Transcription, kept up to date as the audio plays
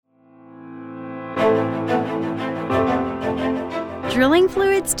Drilling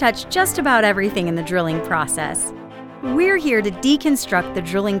fluids touch just about everything in the drilling process. We're here to deconstruct the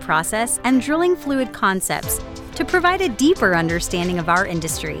drilling process and drilling fluid concepts to provide a deeper understanding of our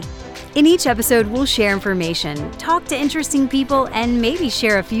industry. In each episode, we'll share information, talk to interesting people, and maybe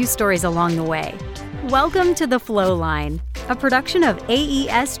share a few stories along the way. Welcome to The Flow Line, a production of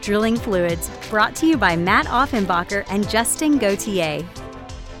AES Drilling Fluids, brought to you by Matt Offenbacher and Justin Gauthier.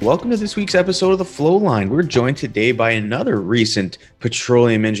 Welcome to this week's episode of The Flow Line. We're joined today by another recent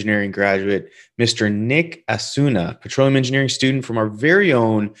Petroleum Engineering graduate, Mr. Nick Acuna, Petroleum Engineering student from our very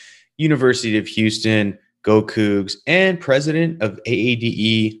own University of Houston, Go Cougs, and president of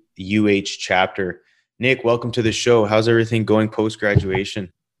AADE UH Chapter. Nick, welcome to the show. How's everything going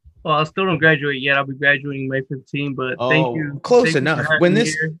post-graduation? Well, I still don't graduate yet. I'll be graduating May 15, but thank you. Close enough.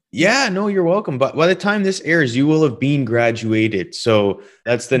 You're welcome. But by the time this airs, you will have been graduated. So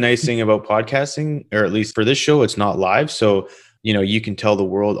that's the nice thing about podcasting, or at least for this show, it's not live. So, you can tell the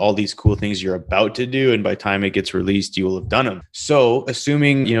world all these cool things you're about to do. And by the time it gets released, you will have done them. So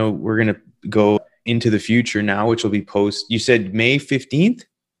assuming, we're going to go into the future now, which will be you said May 15th?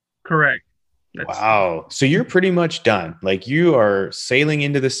 Correct. Wow. So you're pretty much done. Like, you are sailing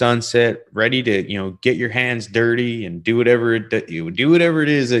into the sunset, ready to, get your hands dirty and do whatever it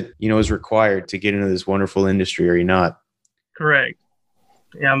is that, is required to get into this wonderful industry. Are you not? Correct.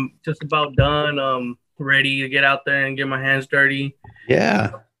 Yeah, I'm just about done. Ready to get out there and get my hands dirty.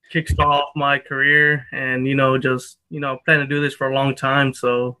 Yeah. Kickstart off my career and, plan to do this for a long time.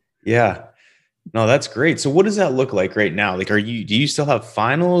 So yeah. No, that's great. So what does that look like right now? Like, do you still have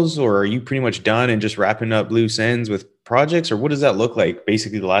finals, or are you pretty much done and just wrapping up loose ends with projects, or what does that look like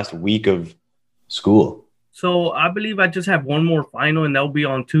basically the last week of school? So I believe I just have one more final, and that'll be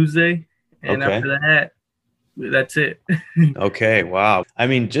on Tuesday. And after that, that's it. Okay. Wow. I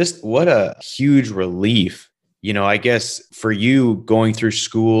mean, just what a huge relief. I guess for you going through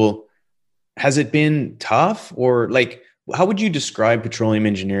school, has it been tough, or like, how would you describe petroleum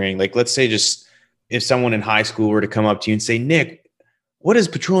engineering? Like, let's say just if someone in high school were to come up to you and say, Nick, what is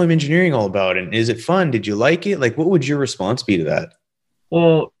petroleum engineering all about? And is it fun? Did you like it? Like, what would your response be to that?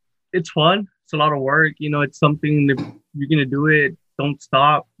 Well, it's fun. It's a lot of work. It's something that you're going to do it. Don't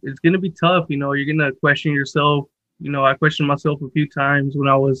stop. It's going to be tough. You're going to question yourself. I questioned myself a few times when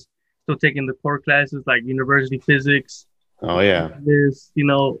I was still taking the core classes like university physics. Oh, yeah. This,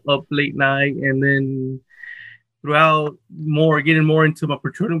 up late night. And then throughout getting more into my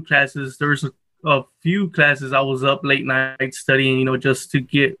petroleum classes, there's a few classes I was up late night studying, just to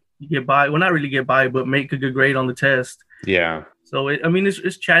get by. Well, not really get by, but make a good grade on the test. Yeah. So,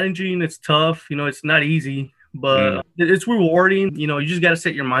 it's challenging. It's tough. It's not easy, but it's rewarding. You just got to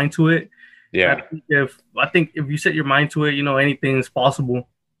set your mind to it. Yeah. I think if you set your mind to it, anything is possible.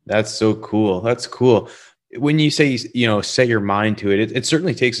 That's so cool. That's cool. When you say, set your mind to it, it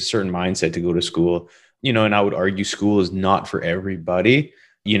certainly takes a certain mindset to go to school. And I would argue school is not for everybody,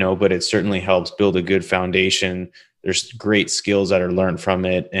 but it certainly helps build a good foundation. There's great skills that are learned from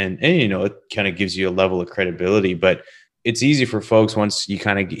it. And it kind of gives you a level of credibility, but it's easy for folks once you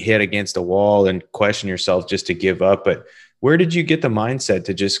kind of hit against a wall and question yourself just to give up. But where did you get the mindset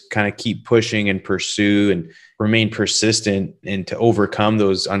to just kind of keep pushing and pursue and remain persistent and to overcome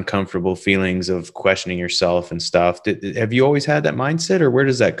those uncomfortable feelings of questioning yourself and stuff? Have you always had that mindset, or where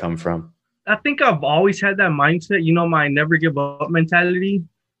does that come from? I think I've always had that mindset, my never give up mentality.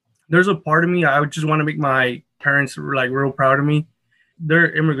 There's a part of me, I would just want to make my parents real proud of me.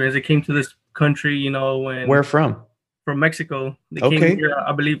 They're immigrants. They came to this country, and where from? From Mexico. They came here,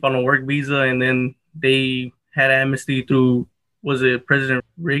 I believe, on a work visa, and then they had amnesty through, was it President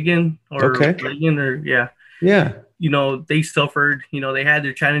Reagan or Reagan or yeah. They suffered. They had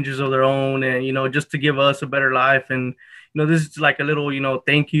their challenges of their own, and just to give us a better life. And this is like a little,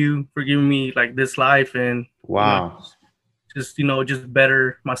 thank you for giving me like this life, and wow, just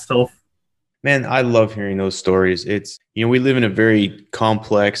better myself. Man, I love hearing those stories. It's, we live in a very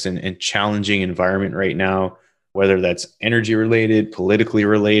complex and challenging environment right now, whether that's energy related, politically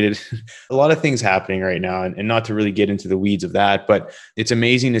related, a lot of things happening right now, and not to really get into the weeds of that, but it's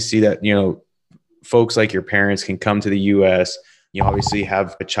amazing to see that, folks like your parents can come to the US. You obviously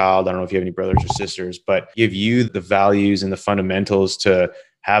have a child. I don't know if you have any brothers or sisters, but give you the values and the fundamentals to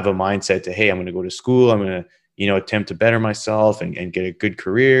have a mindset to, hey, I'm going to go to school. I'm going to, attempt to better myself and get a good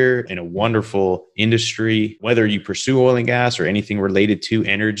career in a wonderful industry. Whether you pursue oil and gas or anything related to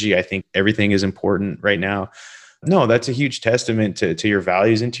energy, I think everything is important right now. No, that's a huge testament to your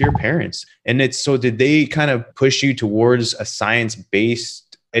values and to your parents. And so did they kind of push you towards a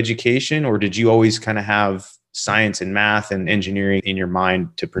science-based education, or did you always kind of have science and math and engineering in your mind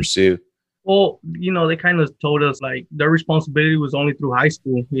to pursue? Well, they kind of told us like their responsibility was only through high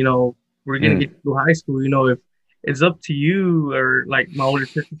school. We're going to get through high school. If it's up to you, or like my older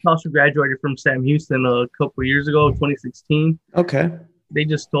sister also graduated from Sam Houston a couple of years ago, 2016. Okay. They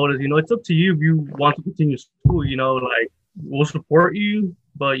just told us, it's up to you if you want to continue school, like we'll support you.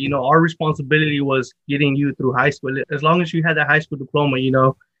 But, our responsibility was getting you through high school. As long as you had that high school diploma,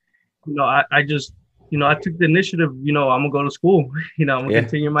 I just, I took the initiative, I'm gonna go to school, I'm gonna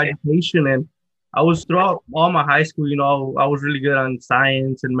continue my education. And I was throughout all my high school, I was really good on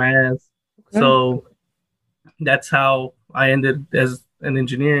science and math. Okay. So that's how I ended as an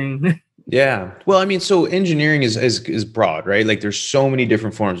engineering. Yeah. Well, I mean, so engineering is broad, right? Like there's so many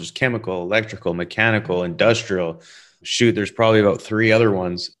different forms. There's chemical, electrical, mechanical, industrial. Shoot, there's probably about 3 other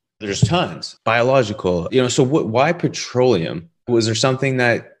ones. There's tons. Biological. So why petroleum? Was there something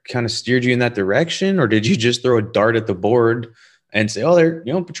that kind of steered you in that direction, or did you just throw a dart at the board and say, oh, there,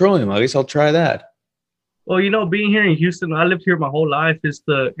 petroleum, I guess I'll try that? Well, being here in Houston, I lived here my whole life. It's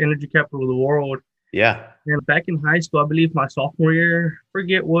the energy capital of the world. Yeah. And back in high school, I believe my sophomore year,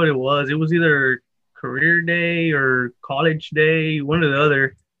 forget what it was. It was either career day or college day, one or the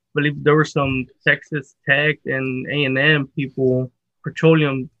other. I believe there were some Texas Tech and A&M people.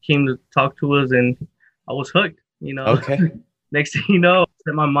 Petroleum came to talk to us, and I was hooked, Okay. Next thing you know,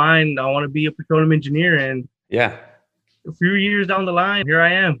 in my mind, I want to be a petroleum engineer. And yeah, a few years down the line, here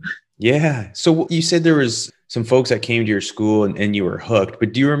I am. Yeah. So you said there was some folks that came to your school and you were hooked,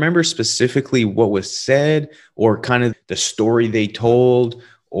 but do you remember specifically what was said, or kind of the story they told,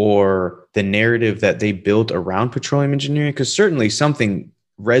 or the narrative that they built around petroleum engineering? Because certainly something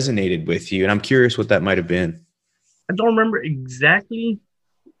resonated with you, and I'm curious what that might have been. I don't remember exactly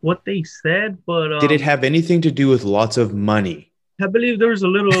what they said, but did it have anything to do with lots of money? I believe there was a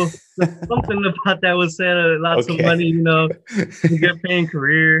little something about that was said, lots of money, to get paying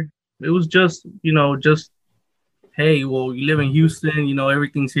career. It was just, hey, well, you live in Houston,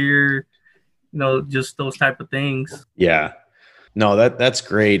 everything's here, just those type of things. Yeah. No, that's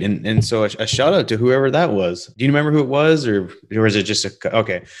great. And so a shout out to whoever that was. Do you remember who it was, or is it just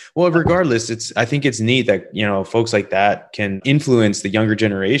okay? Well, regardless, I think it's neat that, folks like that can influence the younger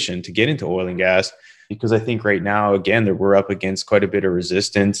generation to get into oil and gas, because I think right now, again, that we're up against quite a bit of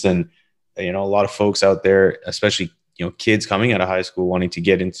resistance, and, a lot of folks out there, especially, kids coming out of high school wanting to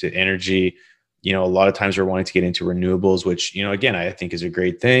get into energy, a lot of times they're wanting to get into renewables, which, again, I think is a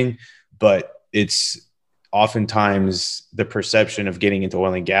great thing, but it's oftentimes the perception of getting into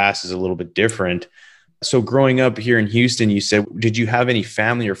oil and gas is a little bit different. So growing up here in Houston, you said, did you have any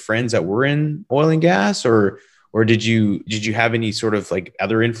family or friends that were in oil and gas, or did you have any sort of like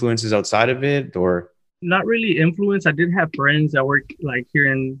other influences outside of it, or? Not really influence. I did have friends that worked like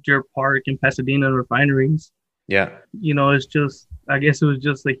here in Deer Park and Pasadena refineries. Yeah. It's just, I guess it was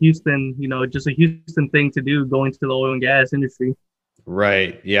just a Houston, just a Houston thing to do, going to the oil and gas industry.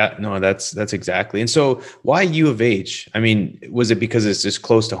 Right. Yeah. No, that's exactly. And so why U of H? I mean, was it because it's just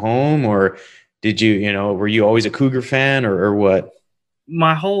close to home, or did you, were you always a Cougar fan, or what?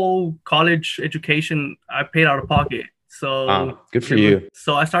 My whole college education, I paid out of pocket. So good for you.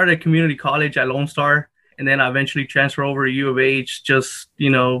 So I started at community college at Lone Star, and then I eventually transferred over to U of H. Just,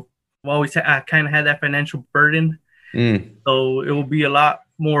 I kind of had that financial burden. So it will be a lot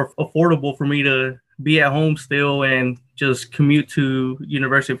more affordable for me to be at home still and just commute to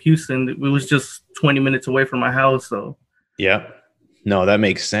University of Houston. It was just 20 minutes away from my house. So yeah, no, that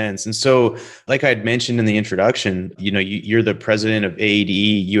makes sense. And so, like I had mentioned in the introduction, you're the president of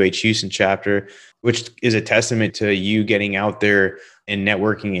AADE UH Houston chapter, which is a testament to you getting out there and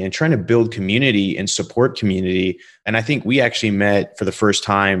networking and trying to build community and support community. And I think we actually met for the first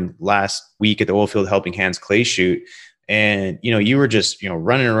time last week at the Oilfield Helping Hands Clay Shoot. And, you were just,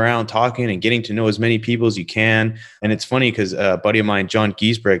 running around talking and getting to know as many people as you can. And it's funny because a buddy of mine, John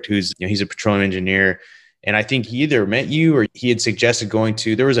Giesbrecht, who's, he's a petroleum engineer, and I think he either met you or he had suggested going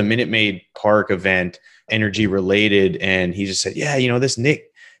to, there was a Minute Maid Park event, energy related. And he just said, yeah, this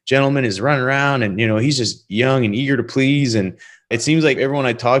Nick gentleman is running around and, he's just young and eager to please. And it seems like everyone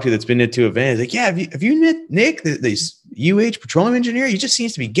I talked to that's been to 2 events, like, yeah, have you met Nick, this UH petroleum engineer? He just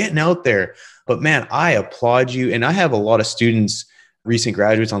seems to be getting out there. But man, I applaud you. And I have a lot of students, recent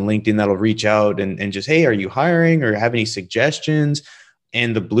graduates on LinkedIn that'll reach out and just, hey, are you hiring or have any suggestions?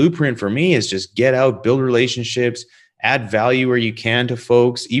 And the blueprint for me is just get out, build relationships, add value where you can to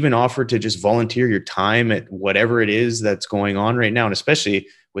folks, even offer to just volunteer your time at whatever it is that's going on right now. And especially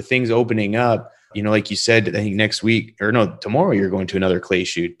with things opening up, like you said, I think next week or no, tomorrow you're going to another clay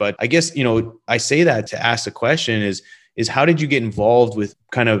shoot. But I guess, I say that to ask the question is how did you get involved with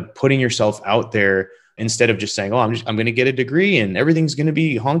kind of putting yourself out there instead of just saying, oh, I'm going to get a degree and everything's going to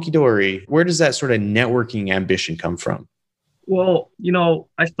be honky dory? Where does that sort of networking ambition come from? Well,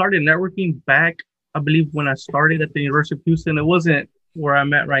 I started networking back, I believe, when I started at the University of Houston. It wasn't where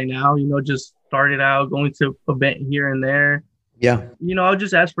I'm at right now, just started out going to event here and there. Yeah. I'll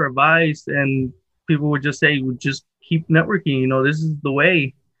just ask for advice and people would just say, just keep networking, this is the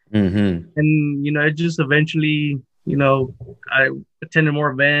way. Mm-hmm. And, it just eventually, I attended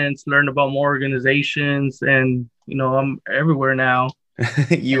more events, learned about more organizations, and, I'm everywhere now.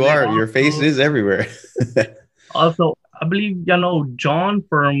 Your face is everywhere. Also, I believe y'all know John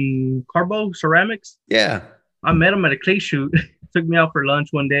from Carbo Ceramics. Yeah. I met him at a clay shoot. Took me out for lunch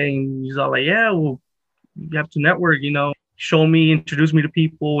one day and he's all like, yeah, well, you have to network, show me, introduce me to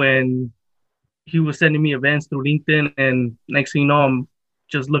people. And he was sending me events through LinkedIn. And next thing you know, I'm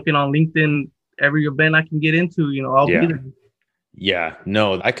just looking on LinkedIn, every event I can get into, I'll be there. Yeah,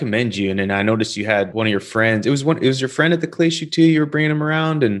 no, I commend you. And then I noticed you had one of your friends. It was your friend at the clay shoot too. You were bringing him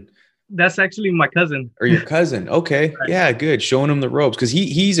around, and that's actually my cousin. Or your cousin. Okay. Right. Yeah, good. Showing him the ropes because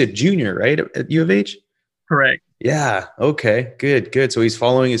he's a junior, right? At U of H? Correct. Yeah. Okay. Good. So he's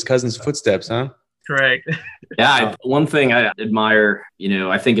following his cousin's footsteps, huh? Correct. Yeah. One thing I admire,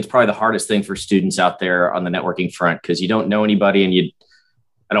 I think it's probably the hardest thing for students out there on the networking front because you don't know anybody and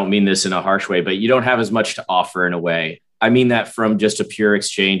I don't mean this in a harsh way, but you don't have as much to offer in a way. I mean that from just a pure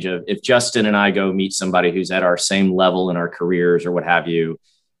exchange of if Justin and I go meet somebody who's at our same level in our careers or what have you,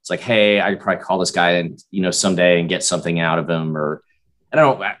 it's like, hey, I could probably call this guy and, someday and get something out of him.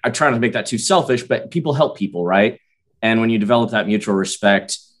 I try not to make that too selfish, but people help people, right? And when you develop that mutual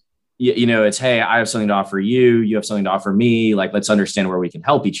respect, it's, hey, I have something to offer you. You have something to offer me. Like, let's understand where we can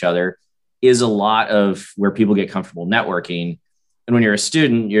help each other is a lot of where people get comfortable networking. And when you're a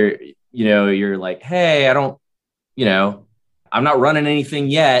student, you're like, hey, I'm not running anything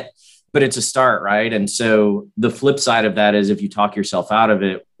yet, but it's a start, right? And so the flip side of that is if you talk yourself out of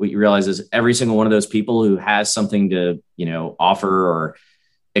it, what you realize is every single one of those people who has something to, offer or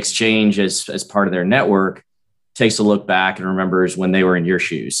exchange as part of their network takes a look back and remembers when they were in your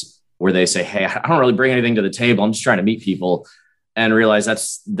shoes, where they say, hey, I don't really bring anything to the table. I'm just trying to meet people, and realize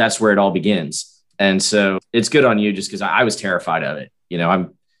that's where it all begins. And so it's good on you just because I was terrified of it.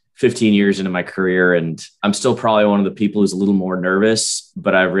 I'm 15 years into my career and I'm still probably one of the people who's a little more nervous,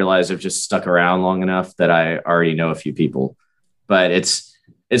 but I've realized I've just stuck around long enough that I already know a few people. But it's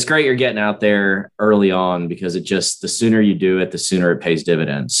great you're getting out there early on because the sooner you do it, the sooner it pays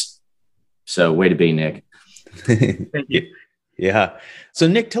dividends. So way to be, Nick. Thank you. Yeah. So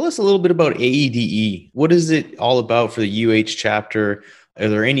Nick, tell us a little bit about AADE. What is it all about for the UH chapter? Are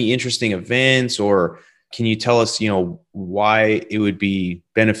there any interesting events, or can you tell us, why it would be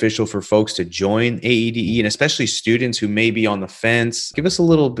beneficial for folks to join AADE, and especially students who may be on the fence? Give us a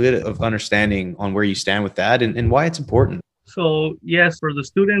little bit of understanding on where you stand with that and why it's important. So yes, for the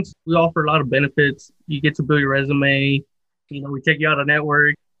students, we offer a lot of benefits. You get to build your resume. We take you out of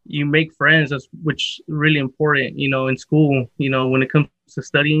network. You make friends, which is really important, in school. When it comes to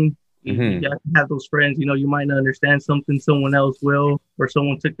studying, you got to have those friends. You might not understand something, someone else will, or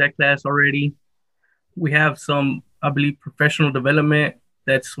someone took that class already. We have some, I believe, professional development.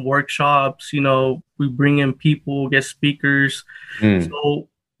 That's workshops. We bring in people, guest speakers. So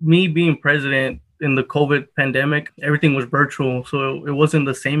me being president in the COVID pandemic, everything was virtual. So it wasn't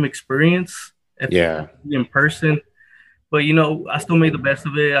the same experience in person. But, I still made the best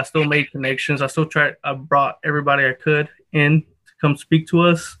of it. I still made connections. I brought everybody I could in to come speak to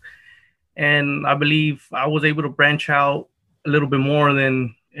us. And I believe I was able to branch out a little bit more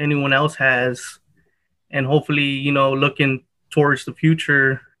than anyone else has. And hopefully, looking towards the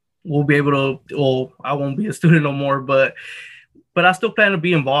future, we'll be able to, I won't be a student no more, but I still plan to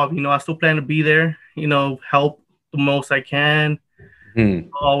be involved. I still plan to be there, help the most I can.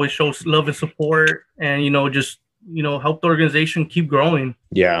 Always show love and support and, just, help the organization keep growing.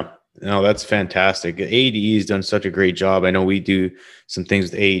 Yeah. No, that's fantastic. AADE has done such a great job. I know we do some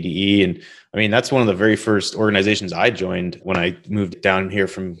things with AADE, and I mean, that's one of the very first organizations I joined when I moved down here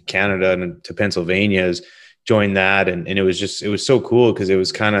from Canada and to Pennsylvania. Is joined that, and it was so cool because it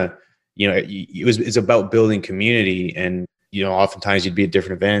was kind of, it's about building community, and oftentimes you'd be at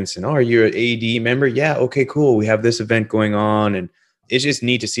different events, and are you an AADE member? Yeah, okay, cool. We have this event going on, and it's just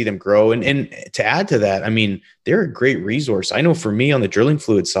neat to see them grow. And to add to that, I mean, they're a great resource. I know for me on the drilling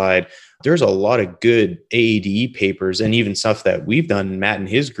fluid side, there's a lot of good AADE papers and even stuff that we've done. Matt and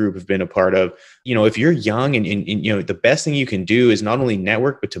his group have been a part of. If you're young and the best thing you can do is not only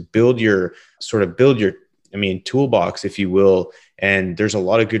network, but to build your toolbox, if you will. And there's a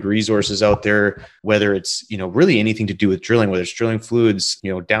lot of good resources out there, whether it's, really anything to do with drilling, whether it's drilling fluids,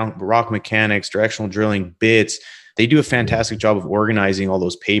 down rock mechanics, directional drilling, bits. They do a fantastic job of organizing all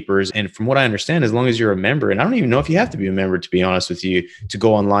those papers. And from what I understand, as long as you're a member, and I don't even know if you have to be a member, to be honest with you, to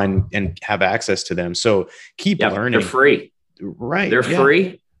go online and have access to them. So keep learning. They're free. Right. They're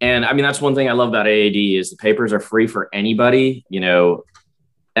free. And that's one thing I love about AAD is the papers are free for anybody.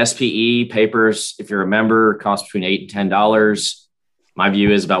 SPE papers, if you're a member, cost between $8 and $10. My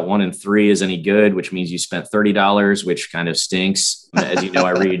view is about 1 in 3 is any good, which means you spent $30, which kind of stinks. As you know,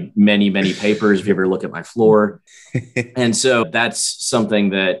 I read many, many papers if you ever look at my floor. And so that's something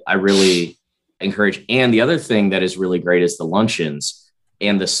that I really encourage. And the other thing that is really great is the luncheons,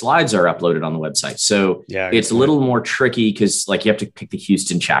 and the slides are uploaded on the website. So it's a little more tricky because you have to pick the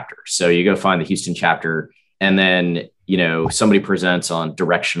Houston chapter. So you go find the Houston chapter, and then, somebody presents on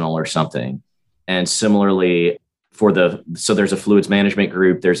directional or something. And similarly, so there's a fluids management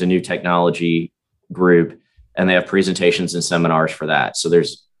group, there's a new technology group, and they have presentations and seminars for that. So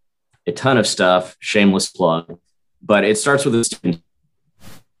there's a ton of stuff, shameless plug, but it starts with a student.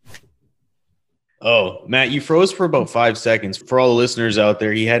 Oh, Matt, you froze for about 5 seconds. For all the listeners out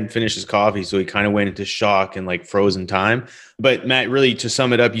there, he hadn't finished his coffee, so he kind of went into shock and frozen time. But Matt, really, to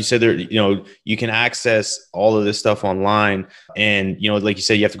sum it up, you said there, you can access all of this stuff online, and like you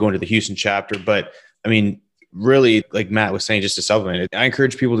said, you have to go into the Houston chapter. But really, like Matt was saying, just to supplement it, I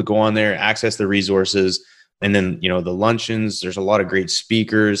encourage people to go on there, access the resources, and then the luncheons. There's a lot of great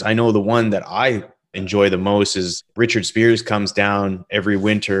speakers. I know the one that I enjoy the most is Richard Spears comes down every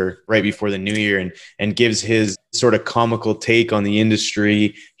winter right before the new year and gives his sort of comical take on the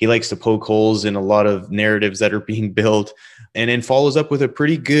industry. He likes to poke holes in a lot of narratives that are being built, and then follows up with a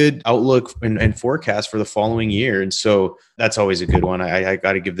pretty good outlook and forecast for the following year. And so that's always a good one. I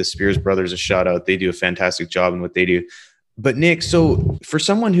got to give the Spears brothers a shout out. They do a fantastic job in what they do. But Nick, so for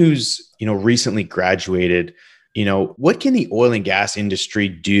someone who's, recently graduated, what can the oil and gas industry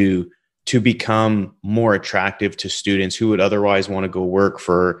do to become more attractive to students who would otherwise want to go work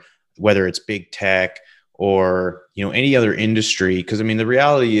for, whether it's big tech or, any other industry? Because the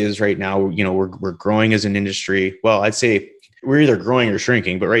reality is right now, we're growing as an industry. Well, I'd say we're either growing or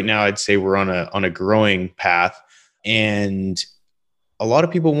shrinking, but right now I'd say we're on a growing path. And a lot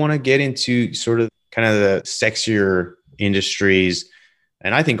of people want to get into sort of kind of the sexier industries.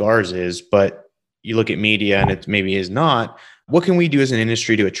 And I think ours is, but you look at media and it maybe is not. What can we do as an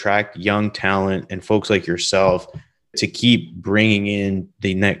industry to attract young talent and folks like yourself to keep bringing in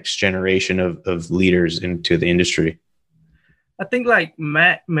the next generation of leaders into the industry? I think like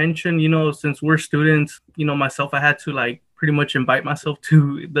Matt mentioned, since we're students, myself, I had to pretty much invite myself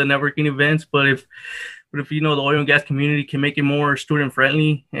to the networking events. But if the oil and gas community can make it more student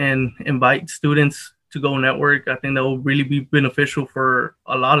friendly and invite students to go network, I think that will really be beneficial for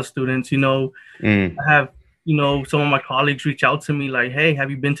a lot of students. I have, some of my colleagues reach out to me like, hey, have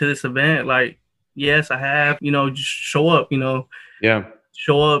you been to this event? Like, yes, I have. Just show up,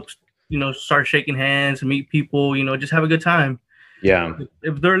 show up, start shaking hands, meet people, just have a good time. Yeah.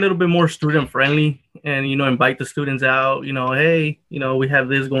 If they're a little bit more student friendly and, invite the students out, hey, we have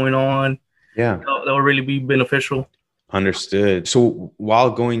this going on. Yeah. That will really be beneficial. Understood. So while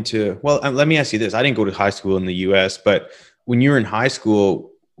going to, let me ask you this. I didn't go to high school in the US, but when you were in high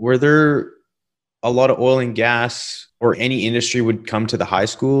school, were there a lot of oil and gas or any industry would come to the high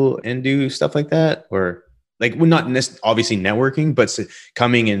school and do stuff like that? Or not obviously networking, but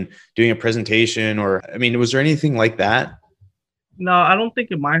coming and doing a presentation or, was there anything like that? No, I don't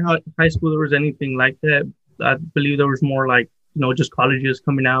think in my high school there was anything like that. I believe there was more just colleges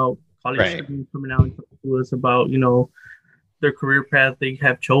coming out, students coming out and talking to us about, their career path they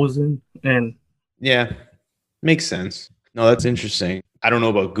have chosen. And yeah, makes sense. No, that's interesting. I don't know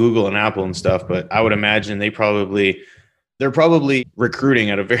about Google and Apple and stuff, but I would imagine they're probably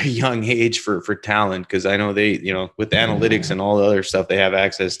recruiting at a very young age for talent. Cause I know they, with analytics and all the other stuff they have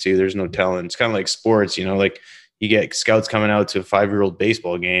access to, there's no telling. It's kind of like sports, you get scouts coming out to a 5-year-old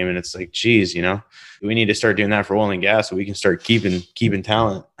baseball game and it's like, geez, we need to start doing that for oil and gas so we can start keeping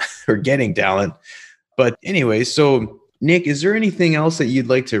talent or getting talent. But anyway, so Nick, is there anything else that you'd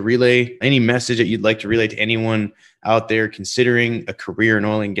like to relay? Any message that you'd like to relay to anyone out there considering a career in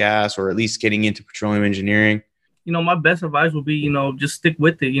oil and gas or at least getting into petroleum engineering? My best advice would be, just stick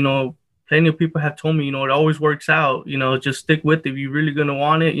with it. Plenty of people have told me, it always works out. Just stick with it. If you're really going to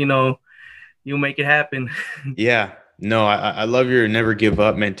want it, you'll make it happen. Yeah, no, I love your never give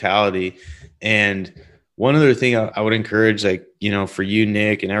up mentality. And one other thing I would encourage, for you,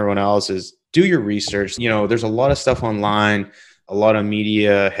 Nick, and everyone else is do your research. There's a lot of stuff online, a lot of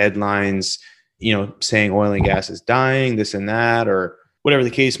media headlines. saying oil and gas is dying, this and that, or whatever the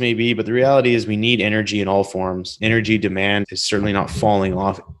case may be. But the reality is we need energy in all forms. Energy demand is certainly not falling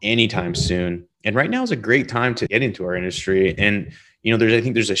off anytime soon. And right now is a great time to get into our industry. And, I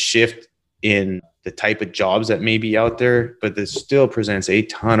think there's a shift in the type of jobs that may be out there, but this still presents a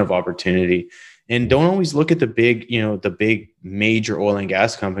ton of opportunity. And don't always look at the big major oil and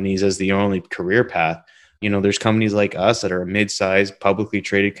gas companies as the only career path. There's companies like us that are a mid-sized publicly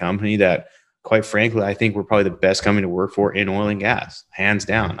traded company that, quite frankly, I think we're probably the best company to work for in oil and gas, hands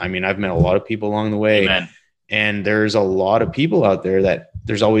down. I mean, I've met a lot of people along the way. Amen. And there's a lot of people out there that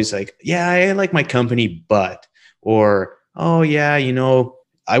there's always like, yeah, I like my company, or, oh yeah,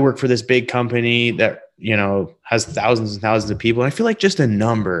 I work for this big company that, has thousands and thousands of people. And I feel like just a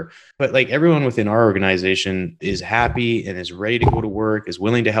number, but like everyone within our organization is happy and is ready to go to work, is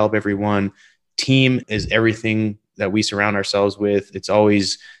willing to help everyone. Team is everything that we surround ourselves with. It's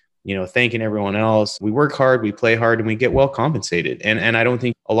always, thanking everyone else. We work hard, we play hard, and we get well compensated. And I don't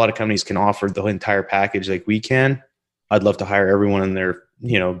think a lot of companies can offer the entire package like we can. I'd love to hire everyone and their,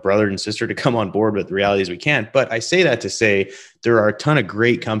 brother and sister to come on board, but the reality is we can't. But I say that to say there are a ton of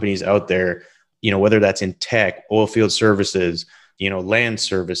great companies out there, whether that's in tech, oil field services, land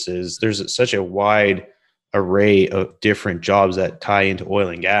services. There's such a wide array of different jobs that tie into oil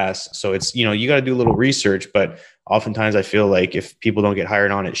and gas. So it's, you got to do a little research, but oftentimes I feel like if people don't get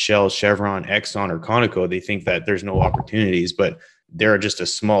hired on at Shell, Chevron, Exxon, or Conoco, they think that there's no opportunities, but they're just a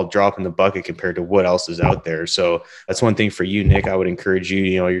small drop in the bucket compared to what else is out there. So that's one thing for you, Nick. I would encourage you,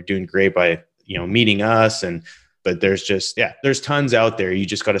 you're doing great by, meeting us. But there's just, there's tons out there. You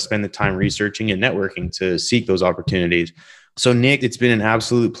just got to spend the time researching and networking to seek those opportunities. So Nick, it's been an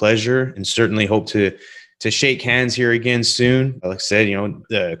absolute pleasure, and certainly hope to shake hands here again soon. Like I said,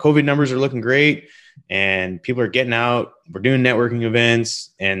 the COVID numbers are looking great and people are getting out. We're doing networking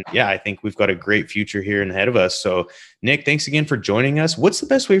events. And I think we've got a great future here ahead of us. So Nick, thanks again for joining us. What's the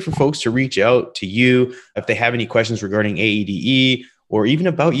best way for folks to reach out to you if they have any questions regarding AADE or even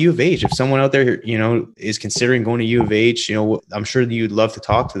about U of H? If someone out there, is considering going to U of H, I'm sure that you'd love to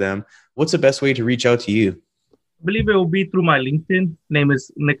talk to them. What's the best way to reach out to you? I believe it will be through my LinkedIn. Name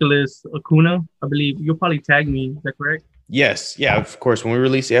is Nicolas Acuna. I believe you'll probably tag me. Is that correct? Yes. Yeah, of course. When we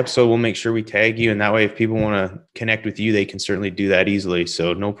release the episode, we'll make sure we tag you. And that way, if people want to connect with you, they can certainly do that easily.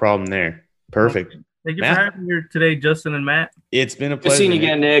 So no problem there. Perfect. Okay. Thank you for having me here today, Justin and Matt. It's been a pleasure. Good seeing you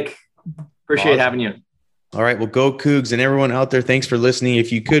again, Nick. Appreciate having you. All right. Well, go Cougs, and everyone out there, thanks for listening.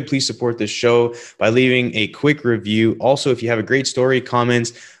 If you could, please support this show by leaving a quick review. Also, if you have a great story,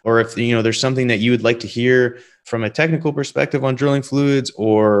 comments, or if there's something that you would like to hear from a technical perspective on drilling fluids,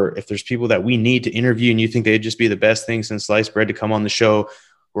 or if there's people that we need to interview and you think they'd just be the best thing since sliced bread to come on the show,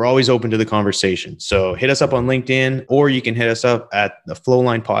 we're always open to the conversation. So hit us up on LinkedIn, or you can hit us up at the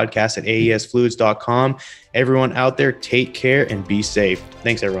Flowline Podcast at aesfluids.com. Everyone out there, take care and be safe.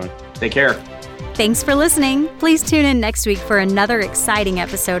 Thanks, everyone. Take care. Thanks for listening. Please tune in next week for another exciting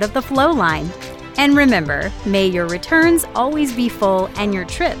episode of The Flowline. And remember, may your returns always be full and your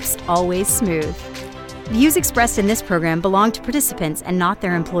trips always smooth. Views expressed in this program belong to participants and not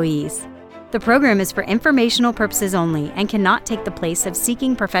their employees. The program is for informational purposes only and cannot take the place of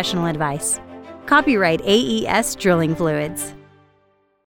seeking professional advice. Copyright AES Drilling Fluids.